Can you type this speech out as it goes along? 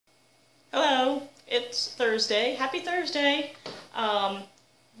It's Thursday. Happy Thursday!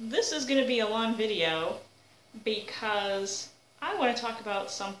 This is going to be a long video because I want to talk about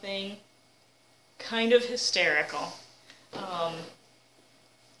something kind of hysterical.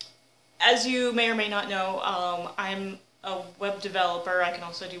 As you may or may not know, I'm a web developer. I can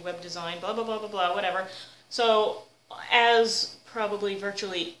also do web design, blah blah blah blah blah, whatever. So, as probably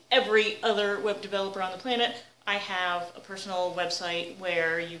virtually every other web developer on the planet, I have a personal website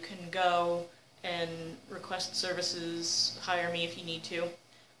where you can go and request services, hire me if you need to,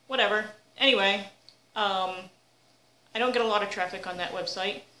 whatever. Anyway, I don't get a lot of traffic on that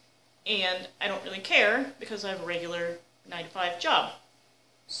website, and I don't really care because I have a regular 9-to-5 job.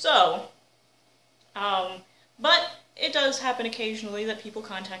 So, but it does happen occasionally that people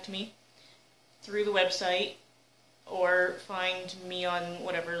contact me through the website or find me on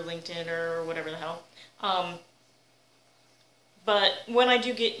whatever, LinkedIn or whatever the hell. But when I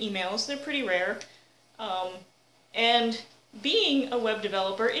do get emails, they're pretty rare. And being a web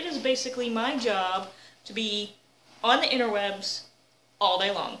developer, it is basically my job to be on the interwebs all day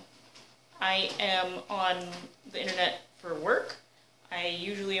long. I am on the internet for work. I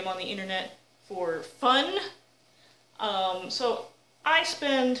usually am on the internet for fun. So I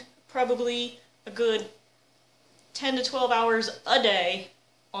spend probably a good 10 to 12 hours a day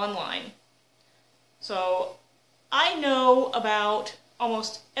online. So I know about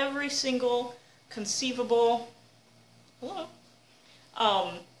almost every single conceivable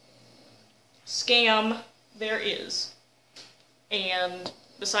scam there is. And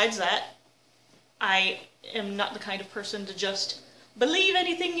besides that, I am not the kind of person to just believe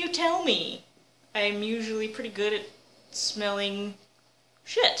anything you tell me. I'm usually pretty good at smelling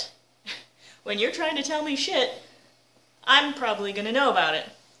shit. When you're trying to tell me shit, I'm probably gonna know about it.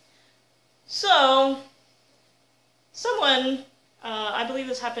 So, someone, I believe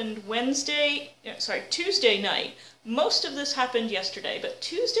this happened Tuesday night. Most of this happened yesterday, but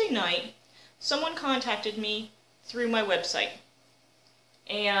Tuesday night, someone contacted me through my website.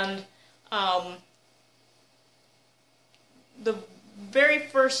 And, the very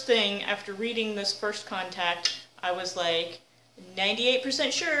first thing after reading this first contact, I was like,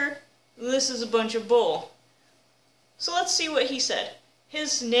 98% sure this is a bunch of bull. So let's see what he said.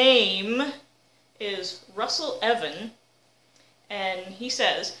 His name is Russell Evan, and he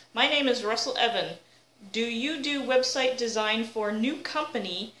says, "My name is Russell Evan. Do you do website design for new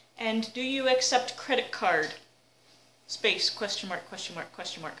company, and do you accept credit card? Space, question mark, question mark,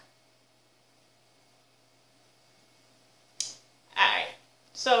 question mark." Alright,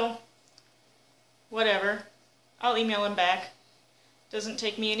 so, whatever. I'll email him back. Doesn't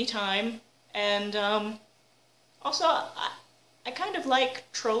take me any time. And, also, I kind of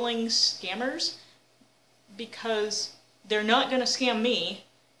like trolling scammers because they're not going to scam me,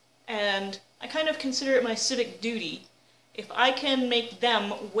 and I kind of consider it my civic duty. If I can make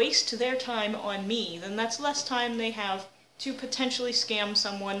them waste their time on me, then that's less time they have to potentially scam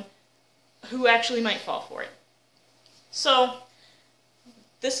someone who actually might fall for it. So,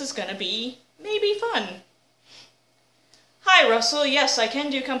 this is going to be maybe fun. "Hi Russell, yes, I can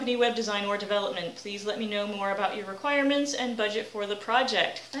do company web design or development. Please let me know more about your requirements and budget for the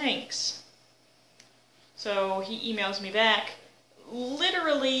project. Thanks." So he emails me back.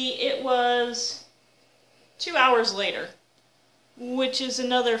 Literally, it was 2 hours later, which is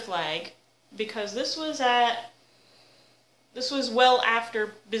another flag, because this was well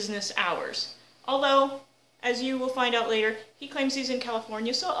after business hours. Although, as you will find out later, he claims he's in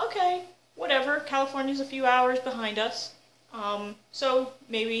California, so okay, whatever, California's a few hours behind us. So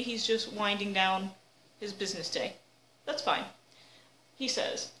maybe he's just winding down his business day. That's fine. He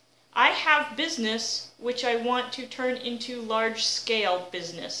says, "I have business which I want to turn into large-scale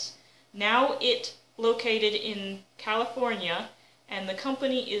business. Now it located in California, and the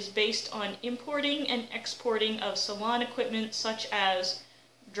company is based on importing and exporting of salon equipment such as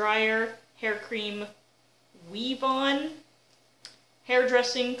dryer, hair cream, weave-on,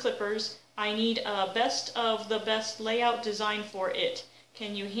 hairdressing, clippers. I need a best of the best layout design for it.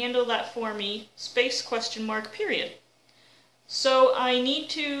 Can you handle that for me? Space, question mark, period. So I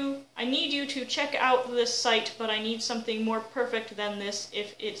need you to check out this site, but I need something more perfect than this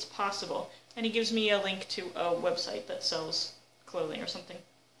if it's possible." And he gives me a link to a website that sells clothing or something.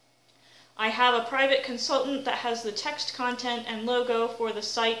 "I have a private consultant that has the text content and logo for the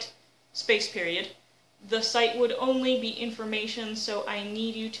site, space period. The site would only be information, so I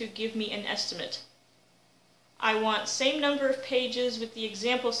need you to give me an estimate. I want same number of pages with the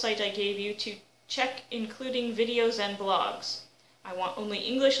example site I gave you to check, including videos and blogs. I want only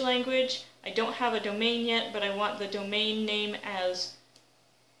English language. I don't have a domain yet, but I want the domain name as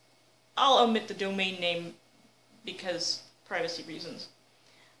I'll omit the domain name because privacy reasons.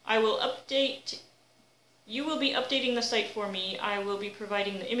 You will be updating the site for me. I will be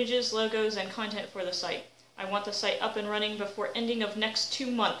providing the images, logos, and content for the site. I want the site up and running before ending of next 2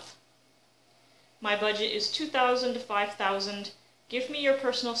 months. My budget is $2,000 to $5,000. Give me your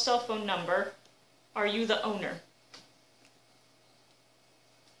personal cell phone number. Are you the owner?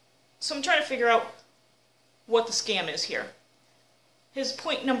 So I'm trying to figure out what the scam is here. His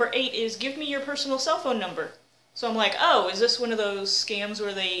point number 8 is, give me your personal cell phone number. So I'm like, oh, is this one of those scams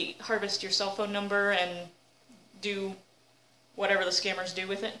where they harvest your cell phone number and do whatever the scammers do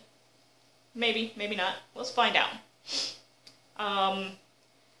with it? Maybe, maybe not. Let's find out. Hi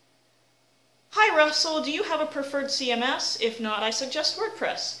Russell, do you have a preferred CMS? If not, I suggest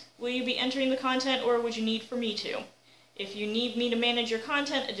WordPress. Will you be entering the content or would you need for me to? If you need me to manage your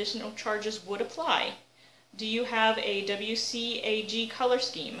content, additional charges would apply. Do you have a WCAG color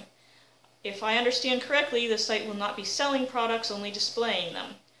scheme? If I understand correctly, the site will not be selling products, only displaying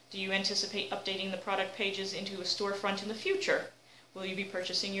them. Do you anticipate updating the product pages into a storefront in the future? Will you be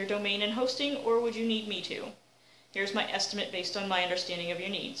purchasing your domain and hosting, or would you need me to? Here's my estimate based on my understanding of your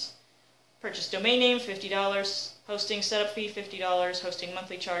needs. Purchase domain name, $50. Hosting setup fee, $50. Hosting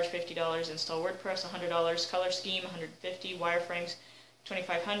monthly charge, $50. Install WordPress, $100. Color scheme, $150. Wireframes,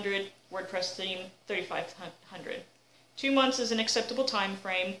 $2,500. WordPress theme, $3,500. 2 months is an acceptable time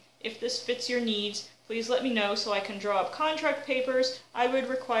frame. If this fits your needs, please let me know so I can draw up contract papers. I would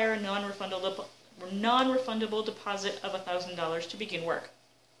require a non-refundable deposit of $1,000 to begin work.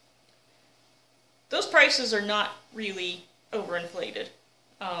 Those prices are not really overinflated.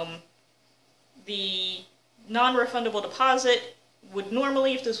 The non-refundable deposit would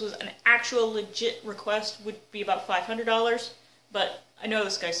normally, if this was an actual legit request, would be about $500, but I know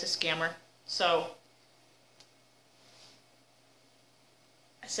this guy's a scammer, so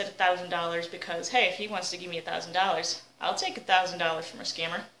I said $1,000 because, hey, if he wants to give me $1,000, I'll take $1,000 from a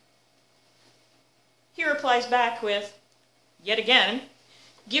scammer. He replies back with, yet again,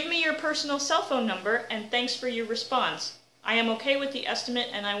 give me your personal cell phone number and thanks for your response. I am okay with the estimate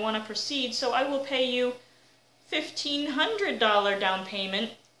and I want to proceed, so I will pay you $1,500 down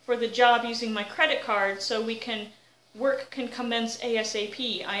payment for the job using my credit card so work can commence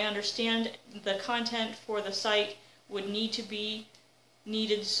ASAP. I understand the content for the site would need to be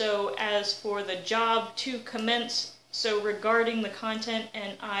needed so as for the job to commence, so regarding the content,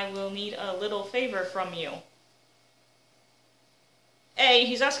 and I will need a little favor from you. A,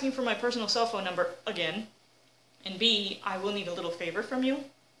 he's asking for my personal cell phone number again, and B, I will need a little favor from you.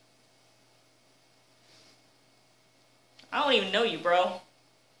 I don't even know you, bro.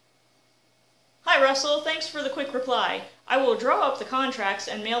 Hi Russell, thanks for the quick reply. I will draw up the contracts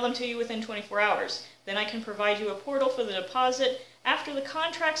and mail them to you within 24 hours. Then I can provide you a portal for the deposit. After the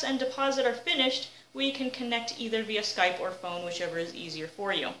contracts and deposit are finished, we can connect either via Skype or phone, whichever is easier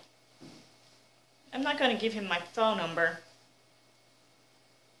for you. I'm not going to give him my phone number.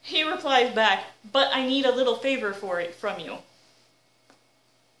 He replies back, but I need a little favor from you.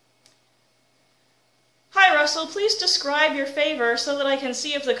 Hi Russell, please describe your favor so that I can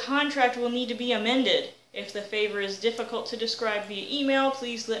see if the contract will need to be amended. If the favor is difficult to describe via email,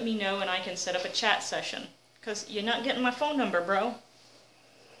 please let me know and I can set up a chat session. Because you're not getting my phone number, bro.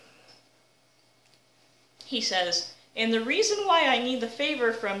 He says, and the reason why I need the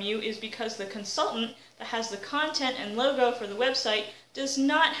favor from you is because the consultant that has the content and logo for the website does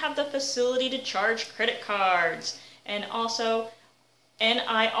not have the facility to charge credit cards. And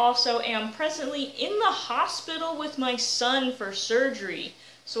I also am presently in the hospital with my son for surgery.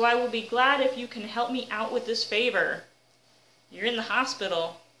 So I will be glad if you can help me out with this favor. You're in the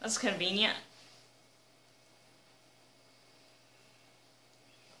hospital. That's convenient.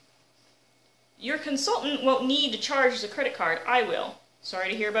 Your consultant won't need to charge the credit card. I will.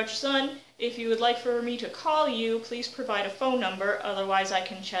 Sorry to hear about your son. If you would like for me to call you, please provide a phone number. Otherwise, I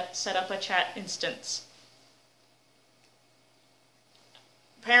can set up a chat instance.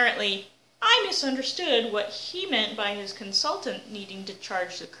 Apparently, I misunderstood what he meant by his consultant needing to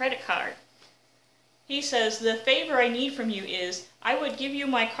charge the credit card. He says, the favor I need from you is, I would give you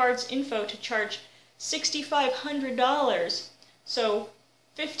my card's info to charge $6,500. So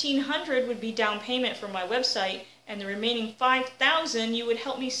 $1,500 would be down payment for my website, and the remaining $5,000 you would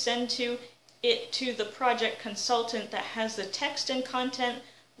help me send to the project consultant that has the text and content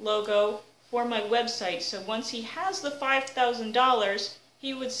logo for my website. So once he has the $5,000,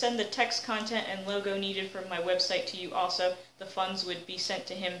 he would send the text content and logo needed for my website to you also. The funds would be sent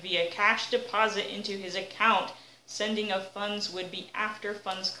to him via cash deposit into his account. Sending of funds would be after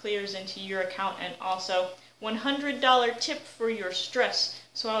funds clears into your account, and also $100 tip for your stress.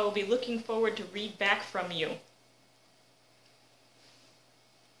 so I will be looking forward to read back from you.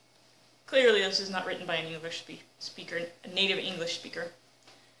 Clearly this is not written by an English speaker, a native English speaker.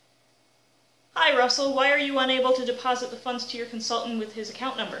 Hi Russell, why are you unable to deposit the funds to your consultant with his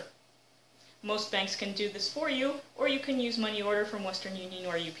account number? Most banks can do this for you, or you can use money order from Western Union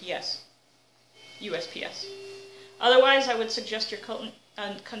or USPS. Otherwise, I would suggest your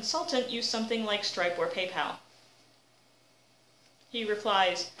consultant use something like Stripe or PayPal. He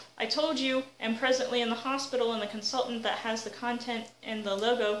replies, I told you, I'm presently in the hospital and the consultant that has the content and the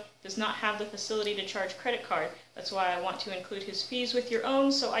logo does not have the facility to charge credit card. That's why I want to include his fees with your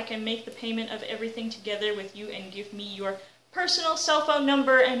own so I can make the payment of everything together with you and give me your personal cell phone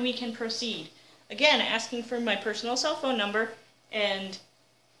number and we can proceed. Again, asking for my personal cell phone number and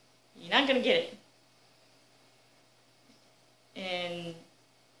you're not going to get it. And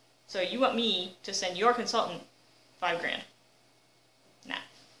so you want me to send your consultant $5,000. Nah.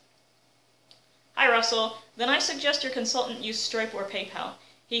 Hi Russell, then I suggest your consultant use Stripe or PayPal.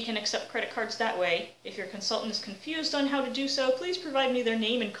 He can accept credit cards that way. If your consultant is confused on how to do so, please provide me their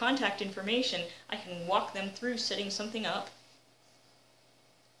name and contact information. I can walk them through setting something up.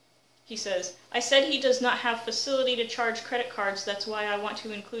 He says, I said he does not have facility to charge credit cards, that's why I want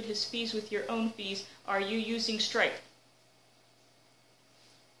to include his fees with your own fees. Are you using Stripe?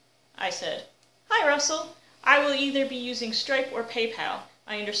 I said, Hi Russell, I will either be using Stripe or PayPal.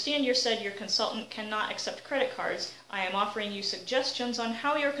 I understand you said your consultant cannot accept credit cards. I am offering you suggestions on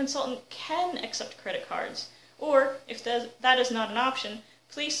how your consultant can accept credit cards. Or, if that is not an option,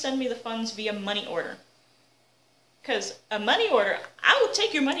 please send me the funds via money order. Because a money order, I will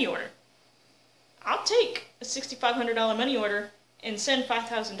take your money order. I'll take a $6,500 money order and send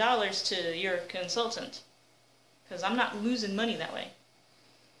 $5,000 to your consultant. Because I'm not losing money that way.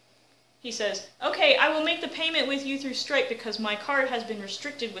 He says, okay, I will make the payment with you through Stripe because my card has been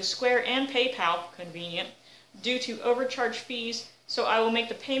restricted with Square and PayPal, convenient, due to overcharge fees, so I will make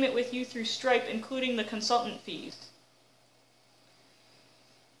the payment with you through Stripe, including the consultant fees.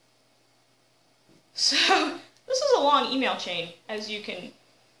 So, this is a long email chain, as you can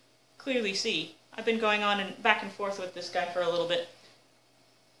clearly see. I've been going on and back and forth with this guy for a little bit.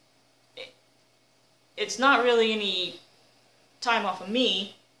 It's not really any time off of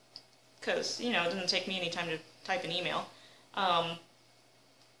me, because, you know, it doesn't take me any time to type an email.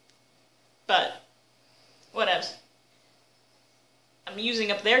 But, whatevs. I'm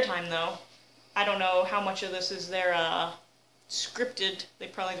using up their time, though. I don't know how much of this is their, scripted. They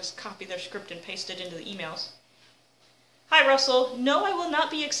probably just copy their script and paste it into the emails. Hi, Russell. No, I will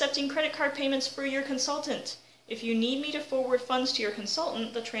not be accepting credit card payments for your consultant. If you need me to forward funds to your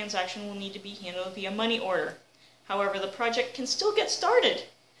consultant, the transaction will need to be handled via money order. However, the project can still get started.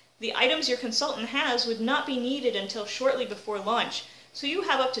 The items your consultant has would not be needed until shortly before launch, so you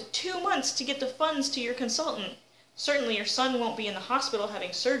have up to 2 months to get the funds to your consultant. Certainly your son won't be in the hospital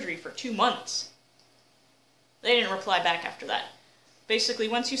having surgery for 2 months. They didn't reply back after that. Basically,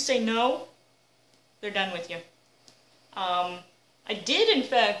 once you say no, they're done with you. I did, in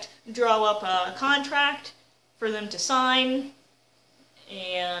fact, draw up a contract for them to sign,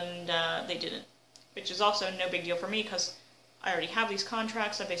 and they didn't, which is also no big deal for me because I already have these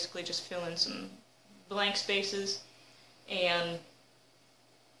contracts. I basically just fill in some blank spaces, and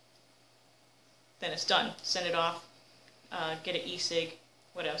then it's done. Send it off, get an e-sig,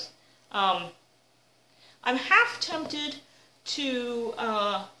 what else? I'm half tempted to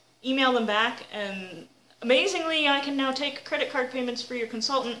email them back, and amazingly, I can now take credit card payments for your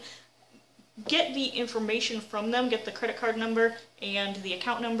consultant, get the information from them, get the credit card number and the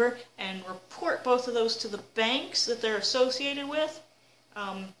account number, and report both of those to the banks that they're associated with.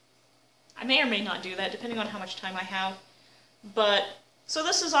 I may or may not do that, depending on how much time I have. But, so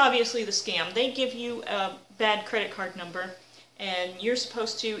this is obviously the scam. They give you a bad credit card number, and you're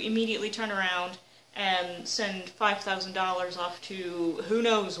supposed to immediately turn around and send $5,000 off to who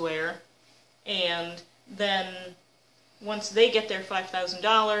knows where, and then once they get their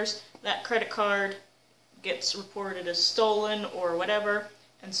 $5,000, that credit card gets reported as stolen or whatever,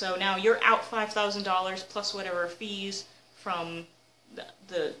 and so now you're out $5,000 plus whatever fees from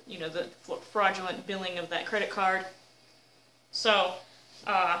the fraudulent billing of that credit card. So,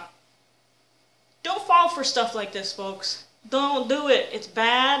 don't fall for stuff like this, folks. Don't do it. It's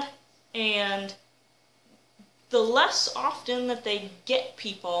bad, and the less often that they get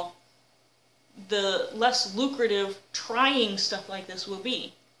people, the less lucrative trying stuff like this will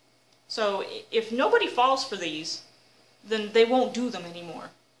be. So if nobody falls for these, then they won't do them anymore.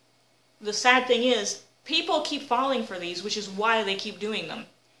 The sad thing is, people keep falling for these, which is why they keep doing them.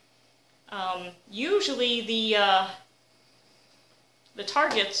 Usually the the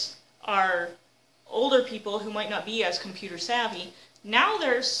targets are older people who might not be as computer savvy. Now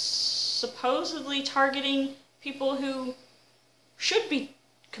they're supposedly targeting people who should be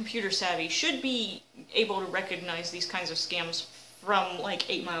computer savvy, should be able to recognize these kinds of scams from like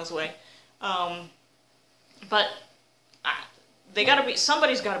 8 miles away. But they gotta be,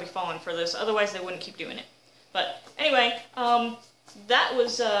 somebody's gotta be falling for this, otherwise they wouldn't keep doing it. But anyway, that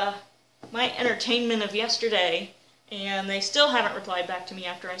was my entertainment of yesterday, and they still haven't replied back to me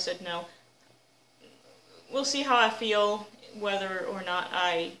after I said no. We'll see how I feel, whether or not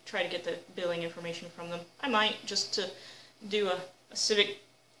I try to get the billing information from them. I might, just to do a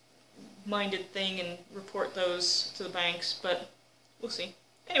civic-minded thing and report those to the banks, but we'll see.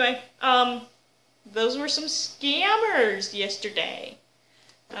 Anyway, those were some scammers yesterday.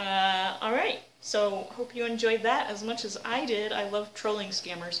 Alright, so hope you enjoyed that as much as I did. I love trolling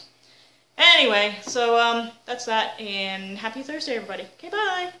scammers. Anyway, so that's that, and happy Thursday, everybody. Okay,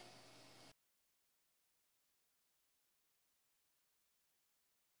 bye!